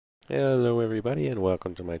Hello everybody and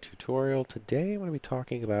welcome to my tutorial. Today I'm going to be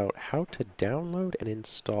talking about how to download and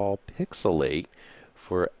install Pixelate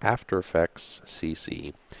for After Effects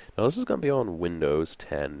CC. Now this is going to be on Windows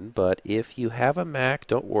 10, but if you have a Mac,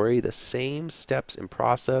 don't worry, the same steps and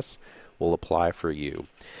process will apply for you.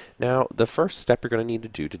 Now the first step you're going to need to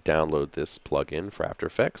do to download this plugin for After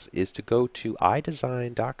Effects is to go to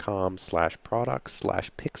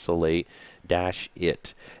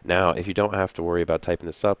iDesign.com/product/pixelate-it. Now if you don't have to worry about typing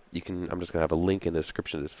this up, I'm just going to have a link in the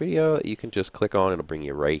description of this video that you can just click on. It'll bring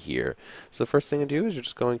you right here. So the first thing to do is you're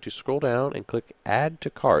just going to scroll down and click Add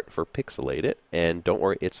to Cart for Pixelate It, and don't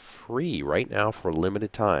worry, it's free right now for a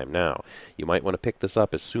limited time. Now you might want to pick this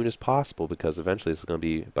up as soon as possible because eventually this is going to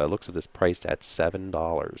be, by the looks of this, priced at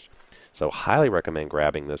 $7. So highly recommend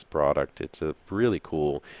grabbing this product. It's a really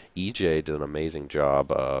cool. EJ did an amazing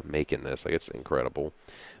job making this. Like, it's incredible,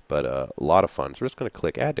 but a lot of fun. So we're just going to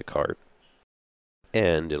click Add to Cart,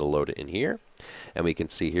 and it'll load it in here. And we can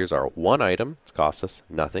see here's our one item. It's cost us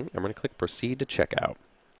nothing. I'm going to click Proceed to Checkout.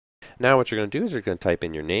 Now what you're going to do is you're going to type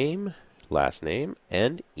in your name, last name,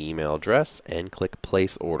 and email address, and click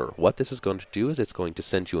Place Order. What this is going to do is it's going to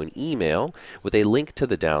send you an email with a link to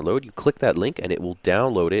the download. You click that link and it will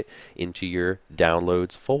download it into your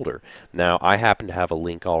Downloads folder. Now I happen to have a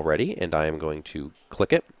link already, and I am going to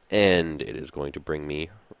click it, and it is going to bring me,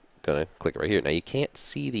 gonna click it right here. Now you can't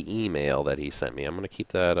see the email that he sent me. I'm gonna keep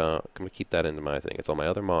that into my thing. It's on my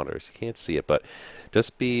other monitors. You can't see it, but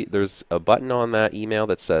there's a button on that email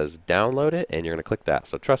that says download it, and you're gonna click that.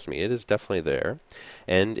 So trust me, it is definitely there,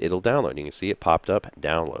 and it'll download. You can see it popped up,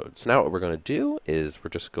 downloads. Now what we're gonna do is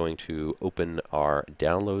we're just going to open our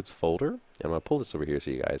downloads folder. And I'm gonna pull this over here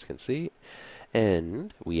so you guys can see.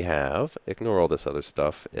 And we have, ignore all this other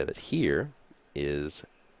stuff, here is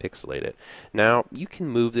Pixelate It. Now you can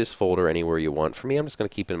move this folder anywhere you want. For me, I'm just going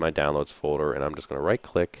to keep it in my downloads folder, and I'm just going to right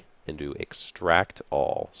click and do extract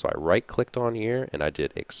all. So I right clicked on here and I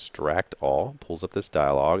did extract all. Pulls up this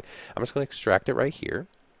dialog. I'm just going to extract it right here.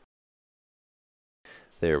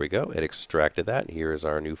 There we go. It extracted that. Here is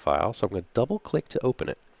our new file. So I'm going to double click to open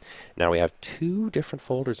it. Now we have two different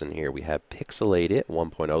folders in here. We have Pixelate It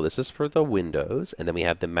 1.0. This is for the Windows, and then we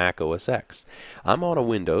have the Mac OS X. I'm on a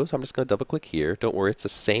Windows. I'm just going to double click here. Don't worry, it's the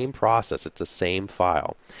same process. It's the same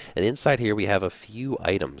file. And inside here we have a few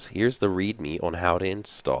items. Here's the README on how to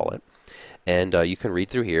install it. And you can read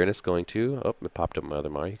through here, and it's going to, oh, it popped up my other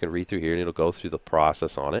monitor. You can read through here, and it'll go through the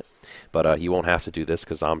process on it. But you won't have to do this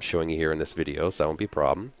because I'm showing you here in this video, so that won't be a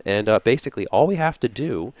problem. And basically, all we have to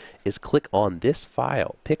do is click on this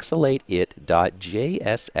file,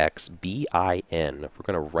 pixelateit.jsxbin. We're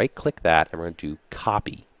going to right-click that, and we're going to do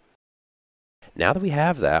copy. Now that we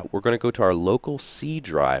have that, we're going to go to our local C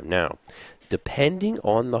drive. Now, depending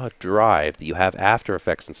on the drive that you have After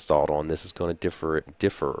Effects installed on, this is going to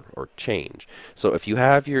differ or change. So if you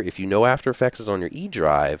know After Effects is on your E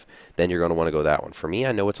drive, then you're going to want to go that one. For me,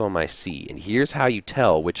 I know it's on my C, and here's how you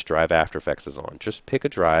tell which drive After Effects is on. Just pick a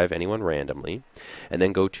drive, anyone randomly, and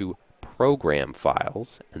then go to Program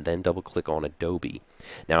Files, and then double click on Adobe.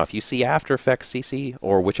 Now if you see After Effects CC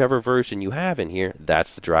or whichever version you have in here,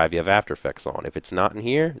 that's the drive you have After Effects on. If it's not in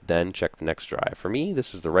here, then check the next drive. For me,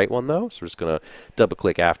 this is the right one though, so we're just going to double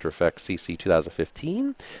click After Effects CC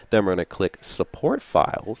 2015, then we're going to click Support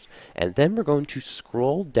Files, and then we're going to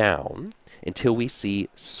scroll down until we see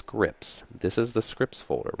Scripts. This is the Scripts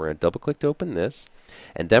folder. We're going to double click to open this,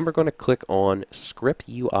 and then we're going to click on Script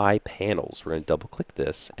UI Panels. We're going to double click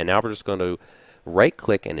this, and now we're just going to right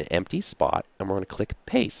click in an empty spot, and we're going to click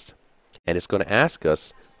Paste. And it's going to ask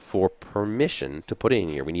us for permission to put it in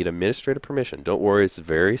here. We need administrative permission. Don't worry, it's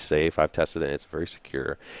very safe. I've tested it, and it's very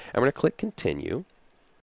secure. I'm going to click Continue,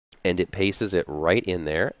 and it pastes it right in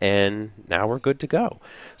there, and now we're good to go.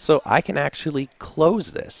 So I can actually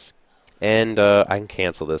close this. And I can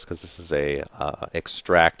cancel this because this is a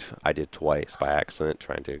extract I did twice by accident,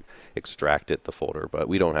 trying to extract the folder. But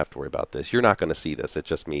we don't have to worry about this. You're not going to see this. It's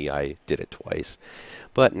just me. I did it twice.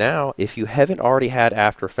 But now, if you haven't already had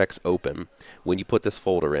After Effects open, when you put this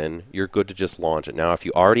folder in, you're good to just launch it. Now, if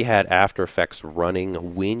you already had After Effects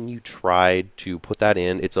running when you tried to put that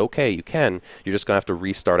in, it's okay. You can. You're just going to have to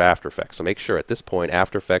restart After Effects. So make sure at this point,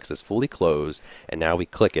 After Effects is fully closed, and now we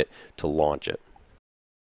click it to launch it.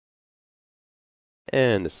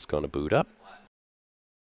 And this is going to boot up.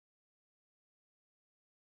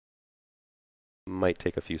 Might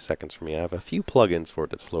take a few seconds for me. I have a few plugins for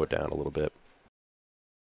it to slow it down a little bit.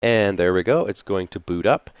 And there we go. It's going to boot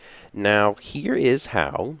up. Now, here is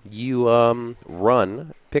how you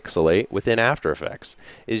run Pixelate within After Effects.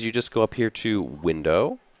 Is you just go up here to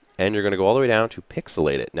Window, and you're going to go all the way down to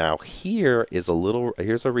Pixelate it. Now here's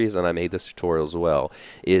a reason I made this tutorial as well,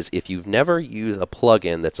 is if you've never used a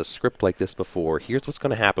plugin that's a script like this before, here's what's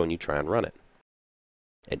going to happen when you try and run it.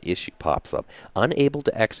 An issue pops up. Unable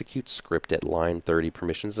to execute script at line 30,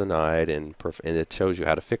 permissions denied, and it shows you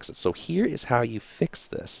how to fix it. So here is how you fix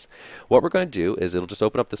this. What we're going to do is it'll just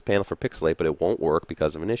open up this panel for Pixelate, but it won't work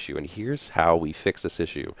because of an issue. And here's how we fix this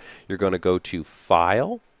issue. You're going to go to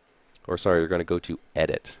File, or sorry, you're going to go to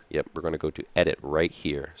Edit. Yep, we're going to go to Edit right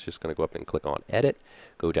here. It's just going to go up and click on Edit,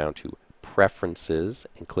 go down to Preferences,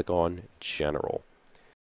 and click on General.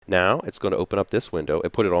 Now it's going to open up this window. I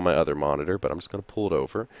put it on my other monitor, but I'm just going to pull it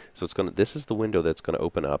over. So this is the window that's going to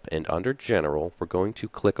open up, and under General, we're going to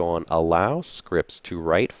click on Allow Scripts to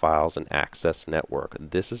Write Files and Access Network.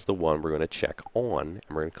 This is the one we're going to check on,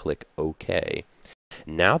 and we're going to click OK.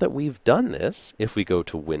 Now that we've done this, if we go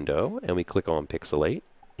to Window and we click on Pixelate,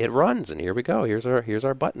 it runs, and here we go. Here's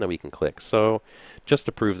our button that we can click. So just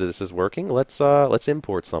to prove that this is working, let's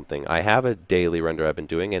import something. I have a daily render I've been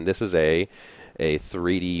doing, and this is a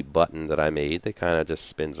 3D button that I made that kind of just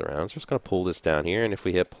spins around. So we're just going to pull this down here, and if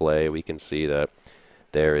we hit play, we can see that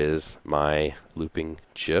there is my looping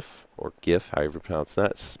GIF, or GIF, however you pronounce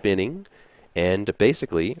that, spinning. And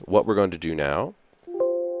basically, what we're going to do now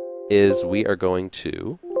is we are going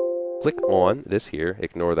to click on this here.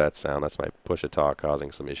 Ignore that sound. That's my push-a-talk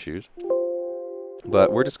causing some issues.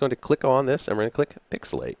 But we're just going to click on this, and we're going to click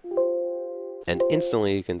Pixelate. And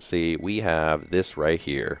instantly, you can see we have this right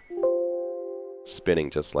here, spinning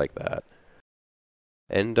just like that.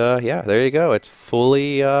 And yeah, there you go. It's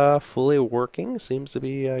fully working. Seems to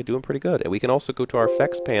be doing pretty good. And we can also go to our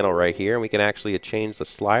effects panel right here, and we can actually change the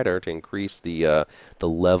slider to increase the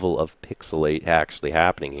level of pixelate actually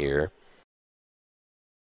happening here.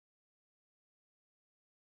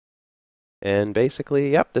 And basically,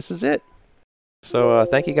 yep, this is it. So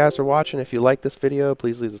thank you guys for watching. If you like this video,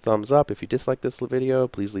 please leave a thumbs up. If you dislike this video,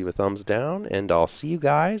 please leave a thumbs down. And I'll see you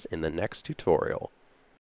guys in the next tutorial.